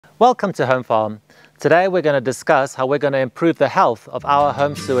Welcome to Home Farm. Today we're going to discuss how we're going to improve the health of our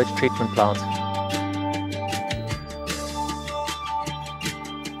home sewage treatment plant.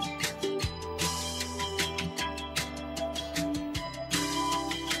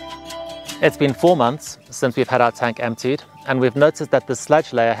 It's been 4 months since we've had our tank emptied, and we've noticed that the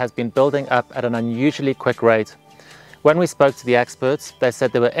sludge layer has been building up at an unusually quick rate. When we spoke to the experts, they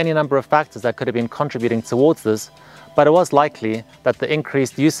said there were any number of factors that could have been contributing towards this, but it was likely that the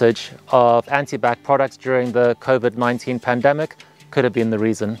increased usage of antibac products during the COVID-19 pandemic could have been the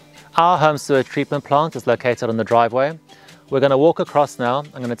reason. Our home sewage treatment plant is located on the driveway. We're going to walk across now.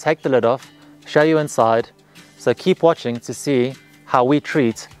 I'm going to take the lid off, show you inside, so keep watching to see how we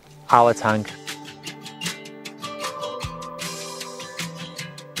treat our tank.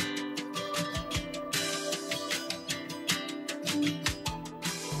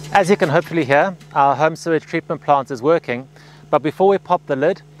 As you can hopefully hear, our home sewage treatment plant is working, but before we pop the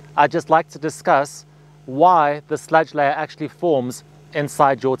lid, I'd just like to discuss why the sludge layer actually forms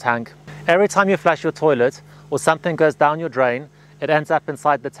inside your tank. Every time you flush your toilet or something goes down your drain, it ends up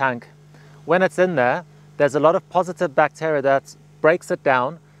inside the tank. When it's in there, there's a lot of positive bacteria that breaks it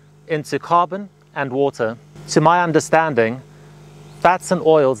down into carbon and water. To my understanding, fats and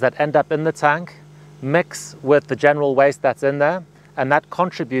oils that end up in the tank mix with the general waste that's in there, and that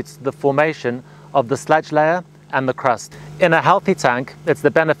contributes to the formation of the sludge layer and the crust. In a healthy tank, it's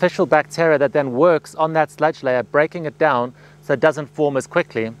the beneficial bacteria that then works on that sludge layer, breaking it down so it doesn't form as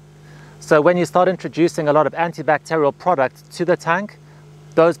quickly. So when you start introducing a lot of antibacterial products to the tank,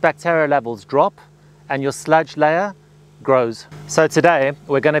 those bacteria levels drop and your sludge layer grows. So today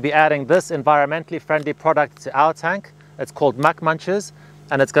we're going to be adding this environmentally friendly product to our tank. It's called Muck Munchers,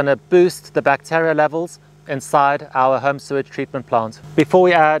 and it's going to boost the bacteria levels inside our home sewage treatment plant. Before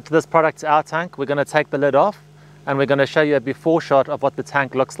we add this product to our tank, we're going to take the lid off and we're going to show you a before shot of what the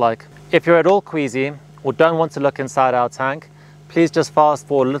tank looks like. If you're at all queasy or don't want to look inside our tank, please just fast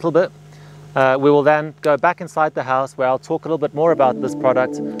forward a little bit. We will then go back inside the house where I'll talk a little bit more about this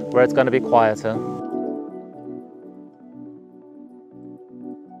product, where it's going to be quieter.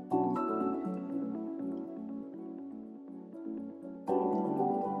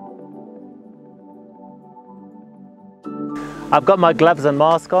 I've got my gloves and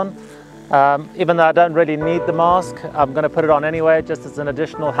mask on. Even though I don't really need the mask, I'm going to put it on anyway, just as an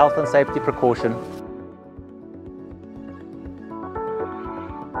additional health and safety precaution.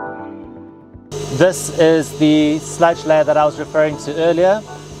 This is the sludge layer that I was referring to earlier.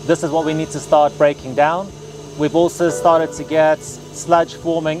 This is what we need to start breaking down. We've also started to get sludge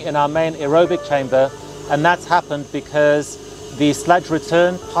forming in our main aerobic chamber, and that's happened because the sludge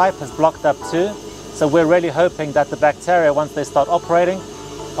return pipe has blocked up too. So we're really hoping that the bacteria, once they start operating,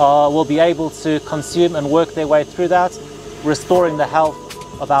 will be able to consume and work their way through that, restoring the health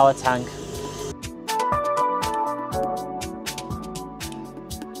of our tank.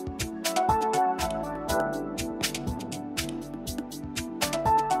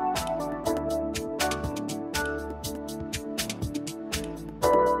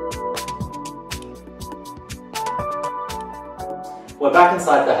 We're back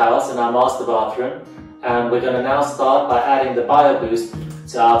inside the house in our master bathroom, and we're going to now start by adding the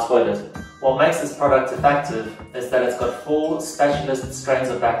BioBoost to our toilet. What makes this product effective is that it's got 4 specialist strains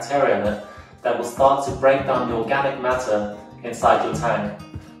of bacteria in it that will start to break down the organic matter inside your tank.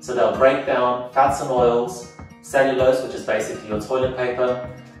 So they'll break down fats and oils, cellulose, which is basically your toilet paper,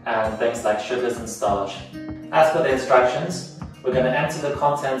 and things like sugars and starch. As per the instructions, we're going to empty the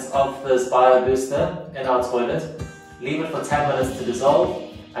contents of this BioBooster in our toilet, leave it for 10 minutes to dissolve,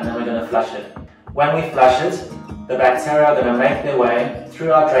 and then we're going to flush it. When we flush it, the bacteria are going to make their way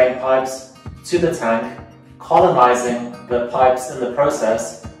through our drain pipes to the tank, colonizing the pipes in the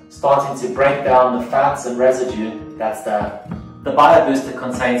process, starting to break down the fats and residue that's there. The BioBooster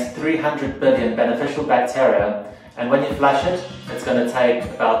contains 300 billion beneficial bacteria, and when you flush it, it's going to take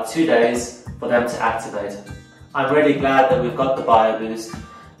about 2 days for them to activate. I'm really glad that we've got the BioBoost,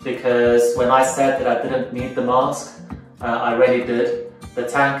 because when I said that I didn't need the mask, I really did. The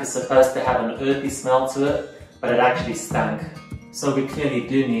tank is supposed to have an earthy smell to it, but it actually stank. So we clearly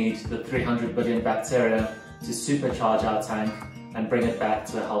do need the 300 billion bacteria to supercharge our tank and bring it back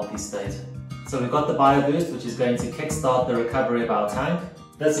to a healthy state. So we've got the BioBoost, which is going to kickstart the recovery of our tank.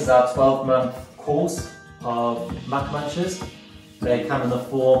 This is our 12-month course of Muck Munchers. They come in the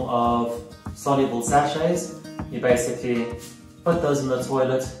form of soluble sachets. You basically put those in the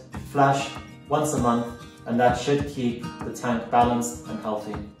toilet, flush once a month, and that should keep the tank balanced and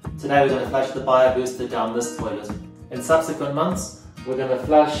healthy. Today we're going to flush the BioBooster down this toilet. In subsequent months, we're going to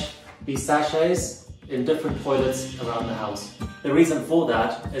flush these sachets in different toilets around the house. The reason for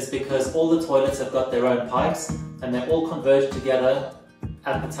that is because all the toilets have got their own pipes and they're all converged together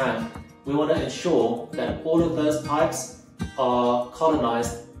at the tank. We want to ensure that all of those pipes are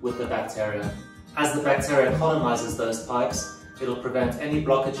colonized with the bacteria. As the bacteria colonizes those pipes, it'll prevent any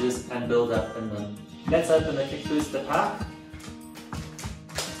blockages and buildup in them. Let's open the Kick Booster pack.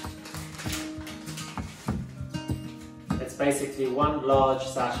 It's basically one large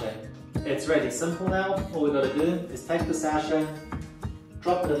sachet. It's really simple now. All we've got to do is take the sachet,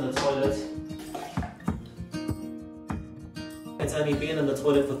 drop it in the toilet. It's only been in the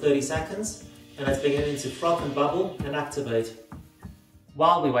toilet for 30 seconds and it's beginning to froth and bubble and activate.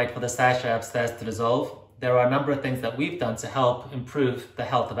 While we wait for the sachet upstairs to dissolve, there are a number of things that we've done to help improve the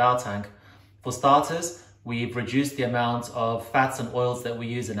health of our tank. For starters, we've reduced the amount of fats and oils that we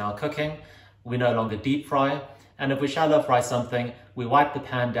use in our cooking. We no longer deep fry. And if we shallow fry something, we wipe the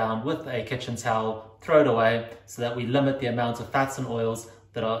pan down with a kitchen towel, throw it away, so that we limit the amount of fats and oils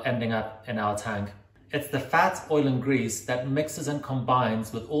that are ending up in our tank. It's the fat, oil and grease that mixes and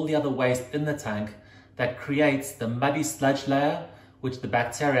combines with all the other waste in the tank that creates the muddy sludge layer, which the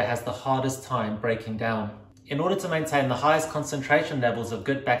bacteria has the hardest time breaking down. In order to maintain the highest concentration levels of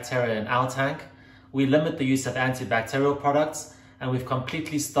good bacteria in our tank, we limit the use of antibacterial products and we've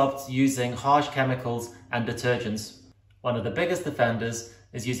completely stopped using harsh chemicals and detergents. One of the biggest offenders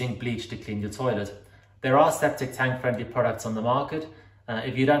is using bleach to clean your toilet. There are septic tank friendly products on the market.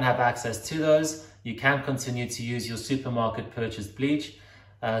 If you don't have access to those, you can continue to use your supermarket purchased bleach.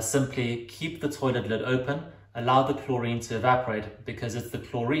 Simply keep the toilet lid open, allow the chlorine to evaporate, because it's the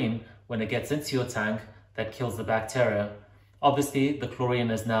chlorine, when it gets into your tank, that kills the bacteria. Obviously, the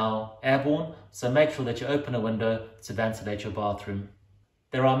chlorine is now airborne, so make sure that you open a window to ventilate your bathroom.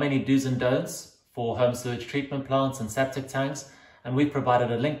 There are many do's and don'ts for home sewage treatment plants and septic tanks, and we've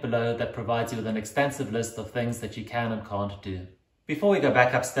provided a link below that provides you with an extensive list of things that you can and can't do. Before we go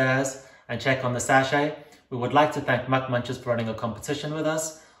back upstairs and check on the sachet, we would like to thank Muck Munchers for running a competition with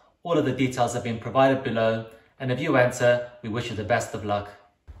us. All of the details have been provided below, and if you enter, we wish you the best of luck.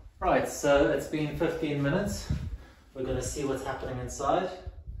 Right, so it's been 15 minutes. We're going to see what's happening inside.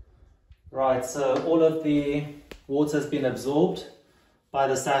 Right, so all of the water has been absorbed by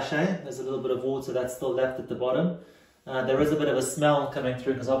the sachet. There's a little bit of water that's still left at the bottom. There is a bit of a smell coming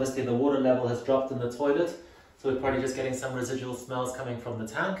through because obviously the water level has dropped in the toilet. So we're probably just getting some residual smells coming from the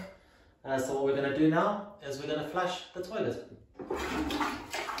tank. So what we're going to do now is we're going to flush the toilet.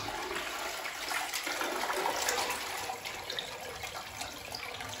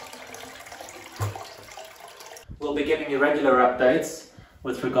 We'll be giving you regular updates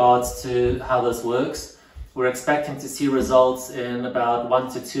with regards to how this works. We're expecting to see results in about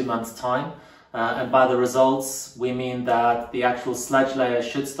 1 to 2 months' time. And by the results, we mean that the actual sludge layer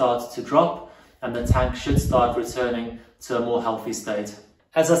should start to drop and the tank should start returning to a more healthy state.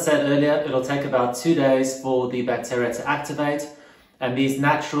 As I said earlier, it'll take about 2 days for the bacteria to activate, and these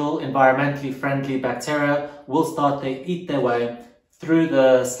natural, environmentally friendly bacteria will start to eat their way through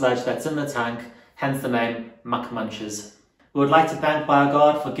the sludge that's in the tank, hence the name Muck Munchers. We would like to thank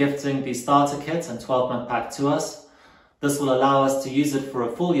BioGuard for gifting the starter kit and 12-month pack to us. This will allow us to use it for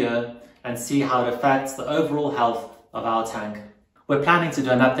a full year and see how it affects the overall health of our tank. We're planning to do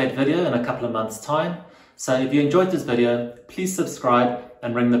an update video in a couple of months' time, so if you enjoyed this video, please subscribe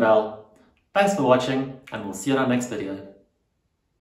and ring the bell. Thanks for watching, and we'll see you in our next video.